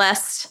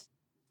less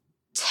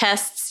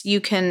tests you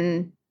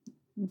can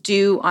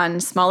do on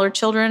smaller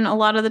children a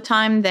lot of the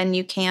time than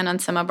you can on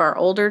some of our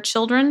older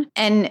children.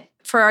 And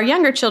for our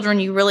younger children,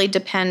 you really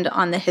depend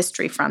on the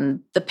history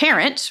from the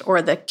parent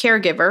or the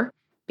caregiver,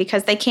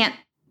 because they can't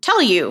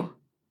tell you,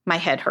 my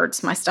head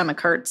hurts, my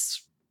stomach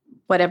hurts,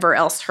 whatever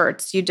else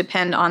hurts. You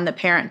depend on the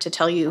parent to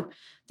tell you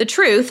the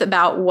truth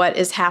about what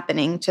is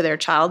happening to their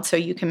child, so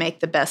you can make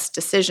the best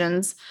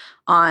decisions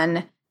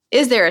on,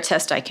 is there a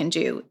test I can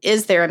do?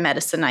 Is there a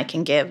medicine I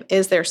can give?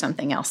 Is there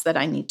something else that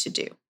I need to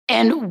do?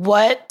 And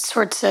what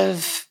sorts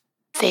of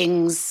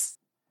things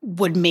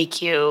would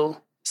make you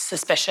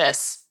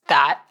suspicious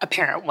that a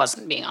parent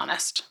wasn't being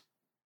honest?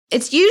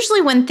 It's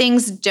usually when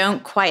things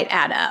don't quite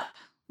add up.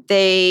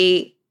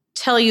 They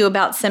tell you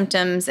about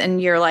symptoms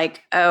and you're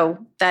like, oh,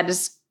 that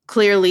is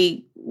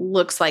clearly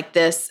looks like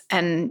this,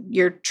 and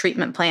your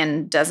treatment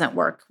plan doesn't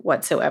work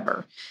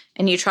whatsoever.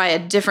 And you try a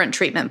different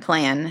treatment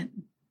plan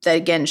that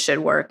again should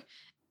work,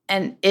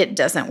 and it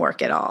doesn't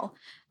work at all.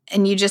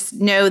 And you just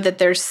know that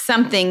there's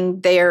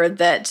something there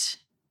that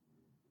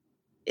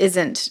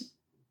isn't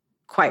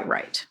quite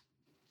right.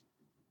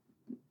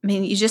 I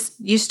mean, you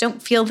just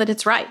don't feel that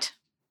it's right.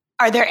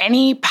 Are there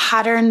any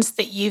patterns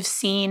that you've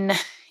seen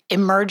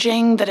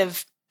emerging that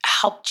have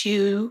helped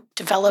you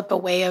develop a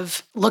way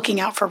of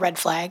looking out for red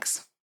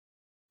flags?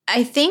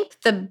 I think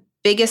the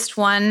biggest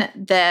one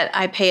that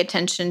I pay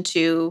attention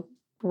to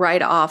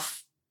right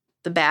off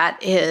the bat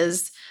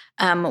is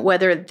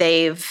whether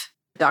they've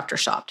doctor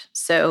shopped.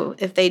 So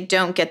if they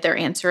don't get their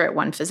answer at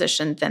one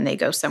physician, then they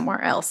go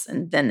somewhere else,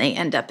 and then they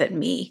end up at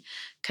me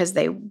because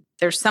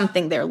there's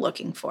something they're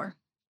looking for.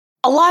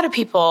 A lot of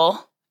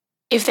people,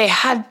 if they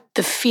had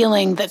the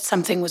feeling that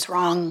something was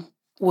wrong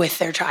with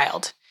their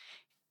child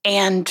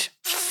and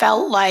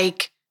felt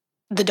like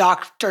the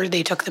doctor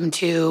they took them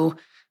to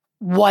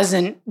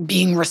wasn't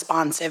being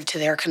responsive to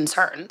their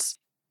concerns,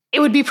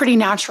 it would be pretty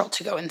natural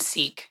to go and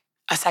seek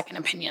a second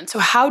opinion. So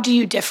how do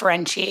you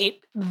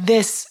differentiate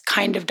this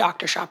kind of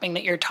doctor shopping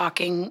that you're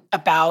talking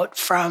about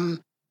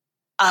from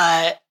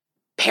a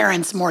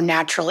parent's more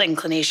natural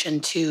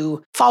inclination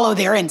to follow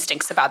their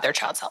instincts about their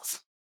child's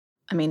health?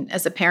 I mean,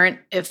 as a parent,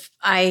 if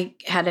I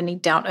had any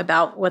doubt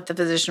about what the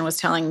physician was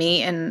telling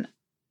me, and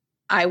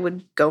I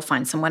would go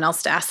find someone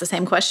else to ask the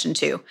same question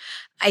to.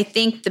 I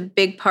think the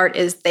big part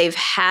is they've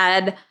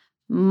had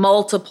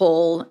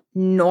multiple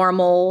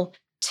normal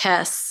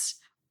tests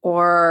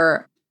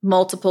or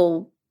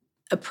multiple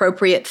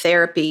appropriate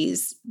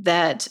therapies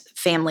that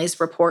families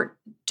report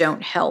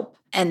don't help.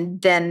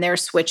 And then they're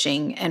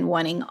switching and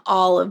wanting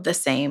all of the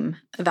same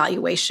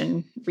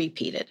evaluation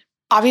repeated.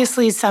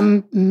 Obviously,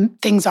 some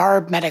things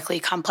are medically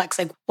complex.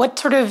 Like, what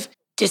sort of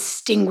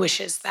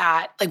distinguishes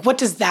that? Like, what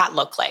does that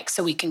look like?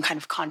 So we can kind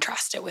of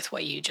contrast it with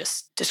what you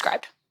just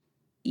described.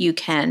 You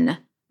can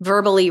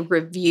verbally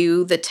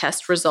review the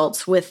test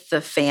results with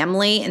the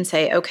family and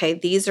say, okay,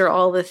 these are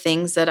all the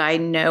things that I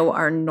know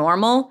are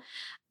normal.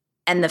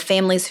 And the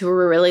families who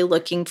are really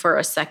looking for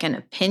a second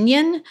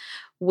opinion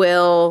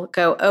will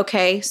go,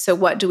 okay, so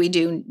what do we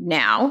do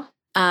now?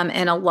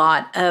 And a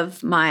lot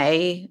of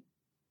my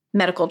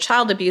medical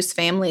child abuse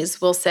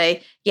families will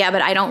say, yeah,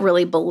 but I don't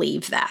really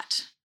believe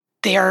that.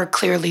 They are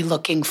clearly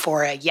looking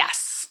for a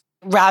yes,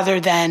 rather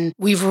than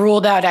we've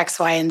ruled out X,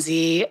 Y, and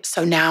Z.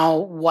 So now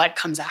what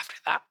comes after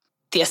that?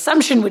 The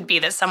assumption would be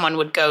that someone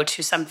would go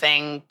to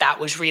something that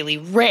was really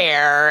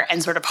rare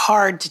and sort of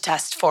hard to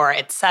test for,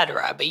 et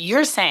cetera. But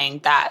you're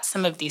saying that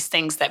some of these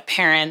things that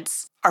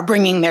parents are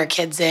bringing their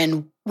kids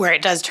in where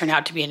it does turn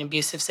out to be an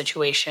abusive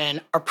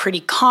situation are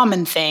pretty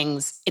common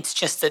things. It's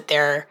just that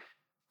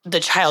the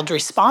child's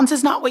response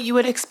is not what you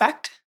would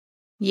expect?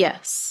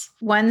 Yes.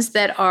 Ones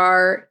that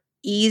are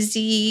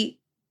easy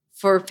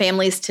for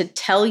families to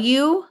tell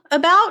you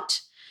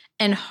about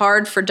and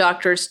hard for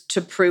doctors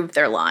to prove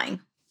they're lying.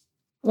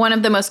 One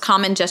of the most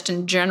common just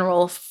in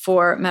general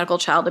for medical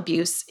child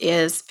abuse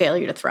is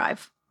failure to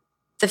thrive.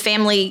 The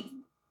family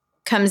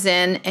comes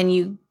in and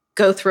you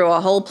go through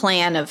a whole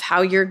plan of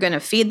how you're going to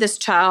feed this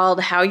child,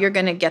 how you're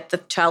going to get the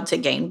child to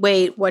gain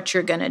weight, what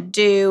you're going to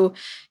do.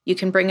 You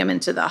can bring them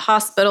into the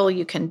hospital.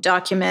 You can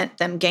document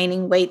them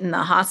gaining weight in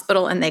the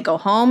hospital, and they go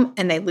home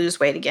and they lose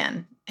weight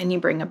again. And you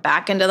bring them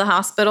back into the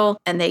hospital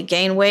and they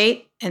gain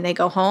weight and they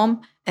go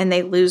home and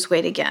they lose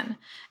weight again.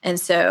 And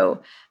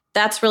so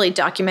that's really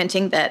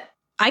documenting that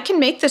I can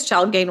make this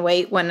child gain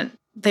weight when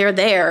they're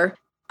there.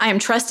 I am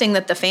trusting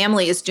that the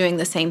family is doing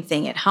the same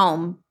thing at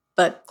home,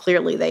 but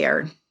clearly they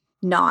are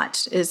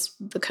not, is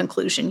the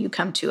conclusion you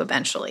come to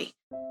eventually.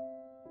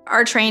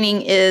 Our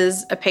training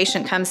is a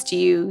patient comes to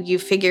you, you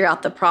figure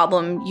out the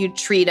problem, you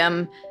treat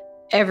them,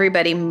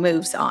 everybody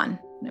moves on.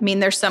 I mean,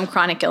 there's some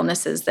chronic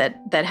illnesses that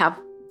have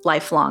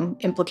lifelong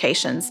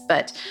implications,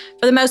 but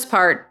for the most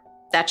part,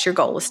 that's your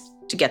goal, is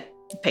to get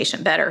the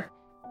patient better.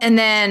 And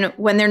then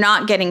when they're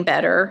not getting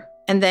better,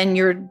 and then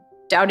you're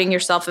doubting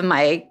yourself,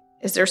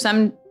 is there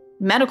some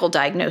medical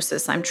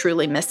diagnosis I'm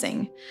truly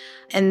missing?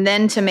 And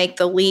then to make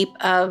the leap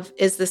of,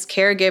 is this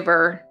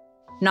caregiver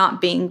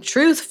not being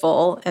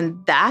truthful,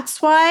 and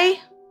that's why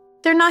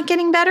they're not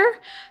getting better?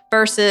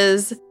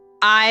 Versus,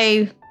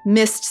 I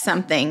missed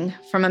something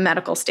from a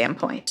medical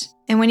standpoint.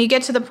 And when you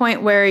get to the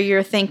point where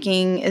you're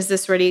thinking, is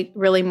this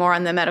really more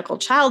on the medical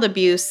child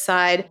abuse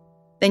side,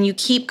 then you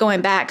keep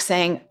going back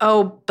saying,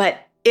 oh, but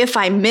if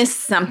I miss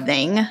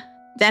something,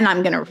 then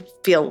I'm going to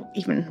feel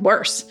even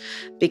worse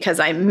because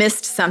I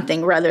missed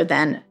something, rather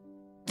than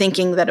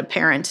thinking that a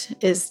parent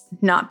is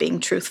not being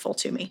truthful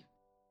to me.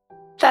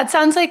 That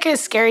sounds like a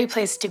scary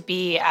place to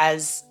be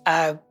as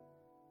a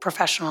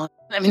professional.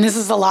 I mean, this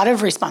is a lot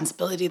of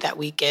responsibility that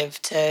we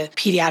give to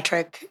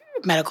pediatric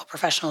medical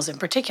professionals in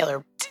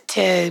particular,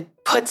 to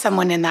put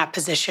someone in that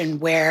position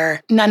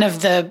where none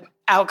of the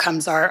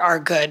outcomes are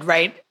good,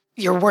 right?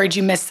 You're worried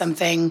you missed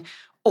something,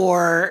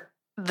 or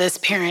this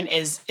parent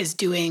is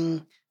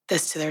doing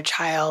this to their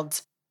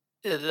child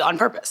on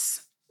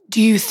purpose.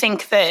 Do you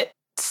think that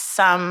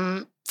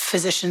some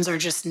physicians are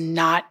just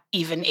not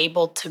even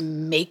able to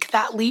make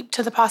that leap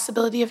to the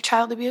possibility of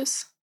child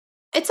abuse?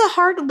 It's a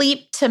hard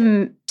leap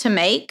to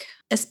make,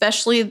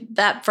 especially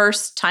that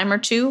first time or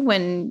two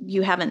when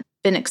you haven't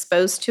been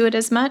exposed to it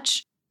as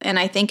much. And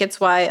I think it's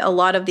why a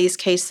lot of these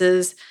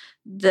cases,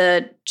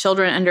 the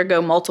children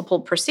undergo multiple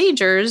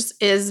procedures,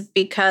 is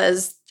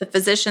because the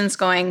physician's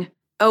going,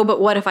 oh,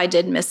 but what if I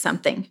did miss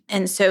something?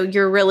 And so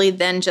you're really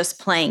then just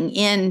playing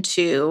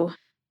into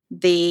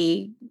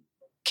the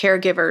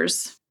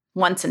caregiver's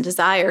wants and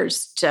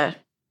desires to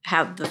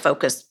have the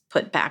focus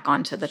put back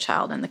onto the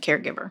child and the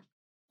caregiver.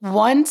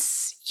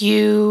 Once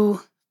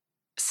you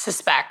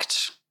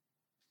suspect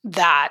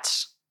that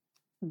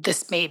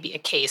this may be a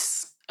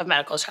case of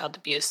medical child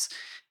abuse,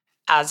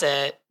 as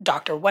a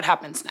doctor, what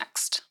happens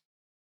next?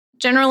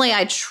 Generally,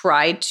 I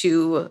try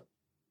to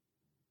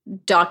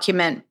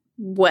document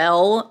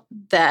well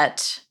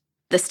that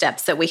the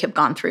steps that we have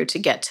gone through to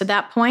get to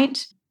that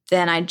point.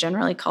 Then I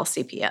generally call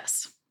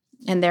CPS.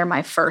 And they're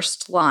my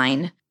first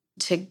line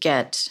to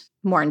get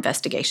more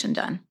investigation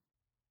done.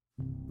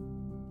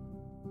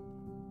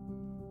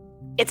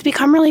 It's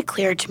become really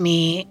clear to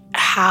me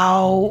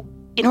how,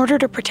 in order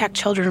to protect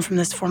children from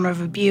this form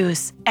of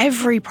abuse,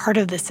 every part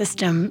of the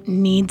system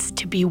needs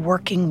to be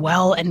working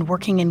well and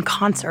working in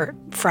concert,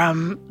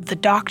 from the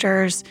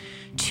doctors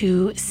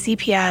to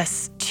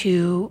CPS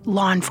to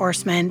law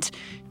enforcement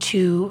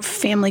to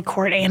family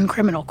court and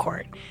criminal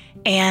court.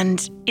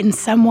 And in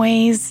some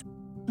ways,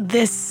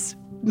 this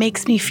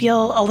makes me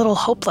feel a little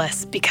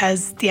hopeless,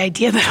 because the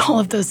idea that all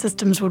of those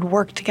systems would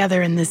work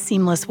together in this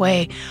seamless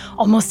way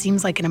almost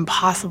seems like an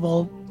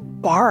impossible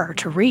bar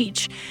to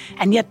reach.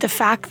 And yet the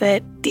fact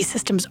that these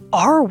systems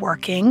are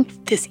working,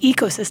 this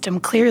ecosystem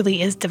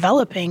clearly is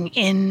developing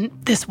in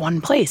this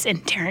one place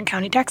in Tarrant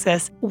County,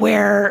 Texas,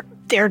 where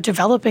they're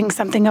developing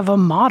something of a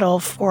model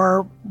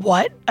for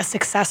what a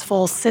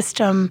successful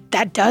system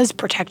that does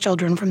protect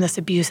children from this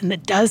abuse and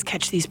that does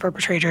catch these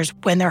perpetrators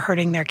when they're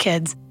hurting their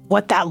kids,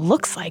 what that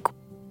looks like.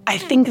 I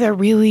think the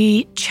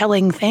really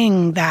chilling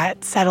thing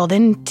that settled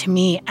into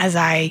me as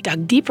I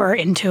dug deeper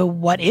into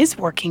what is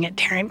working at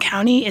Tarrant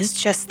County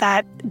is just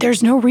that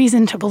there's no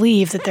reason to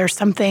believe that there's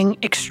something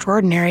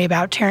extraordinary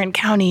about Tarrant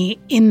County,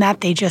 in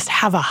that they just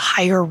have a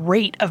higher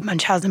rate of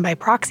Munchausen by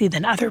proxy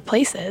than other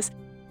places.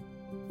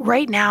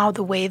 Right now,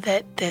 the way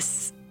that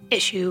this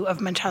issue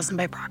of Munchausen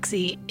by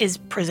proxy is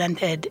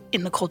presented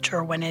in the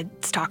culture when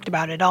it's talked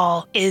about at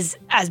all is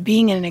as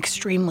being an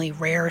extremely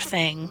rare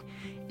thing.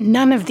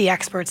 None of the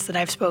experts that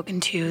I've spoken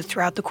to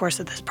throughout the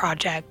course of this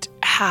project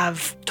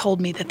have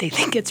told me that they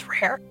think it's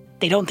rare.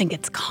 They don't think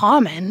it's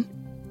common,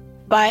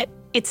 but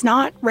it's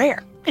not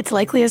rare. It's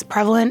likely as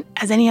prevalent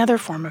as any other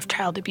form of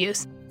child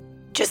abuse,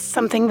 just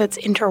something that's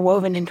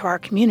interwoven into our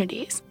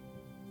communities.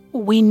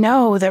 We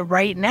know that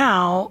right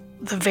now,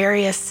 the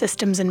various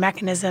systems and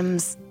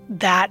mechanisms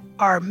that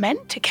are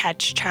meant to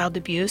catch child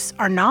abuse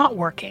are not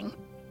working.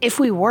 If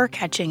we were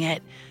catching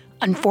it,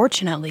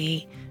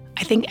 Unfortunately,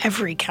 I think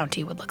every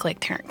county would look like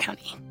Tarrant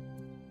County.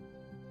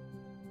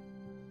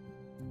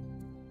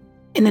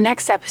 In the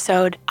next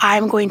episode,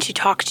 I'm going to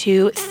talk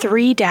to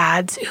 3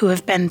 dads who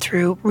have been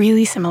through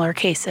really similar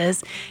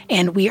cases,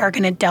 and we are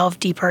going to delve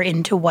deeper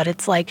into what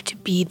it's like to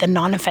be the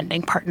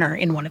non-offending partner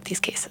in one of these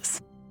cases.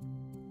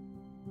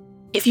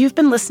 If you've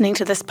been listening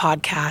to this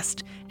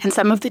podcast and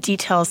some of the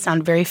details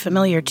sound very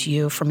familiar to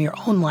you from your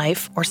own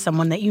life or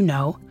someone that you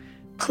know,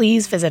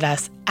 please visit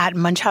us at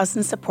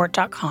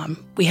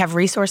munchausensupport.com. We have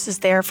resources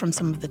there from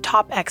some of the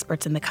top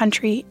experts in the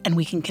country, and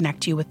we can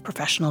connect you with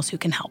professionals who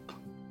can help.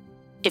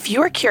 If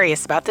you are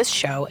curious about this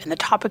show and the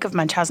topic of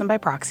Munchausen by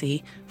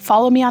proxy,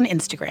 follow me on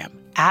Instagram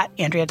at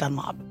Andrea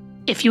Dunlop.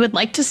 If you would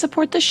like to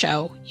support the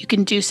show, you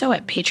can do so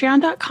at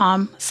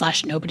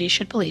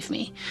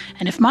patreon.com/nobodysshouldbelieveme.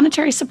 And if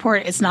monetary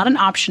support is not an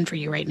option for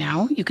you right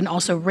now, you can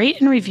also rate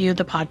and review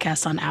the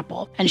podcast on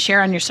Apple and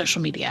share on your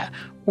social media.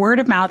 Word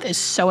of mouth is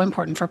so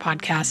important for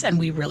podcasts, and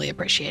we really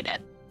appreciate it.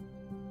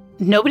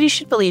 Nobody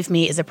Should Believe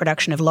Me is a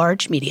production of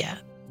Large Media.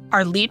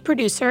 Our lead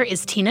producer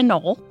is Tina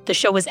Knoll. The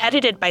show was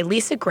edited by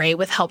Lisa Gray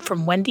with help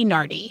from Wendy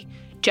Nardi.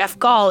 Jeff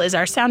Gall is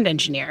our sound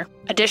engineer.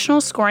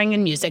 Additional scoring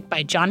and music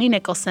by Johnny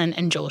Nicholson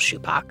and Joel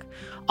Shupak.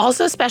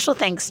 Also special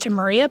thanks to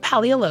Maria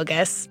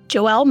Paleologos,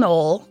 Joelle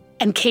Knoll,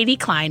 and Katie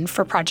Klein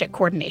for project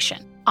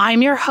coordination.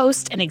 I'm your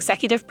host and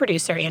executive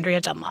producer,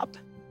 Andrea Dunlop.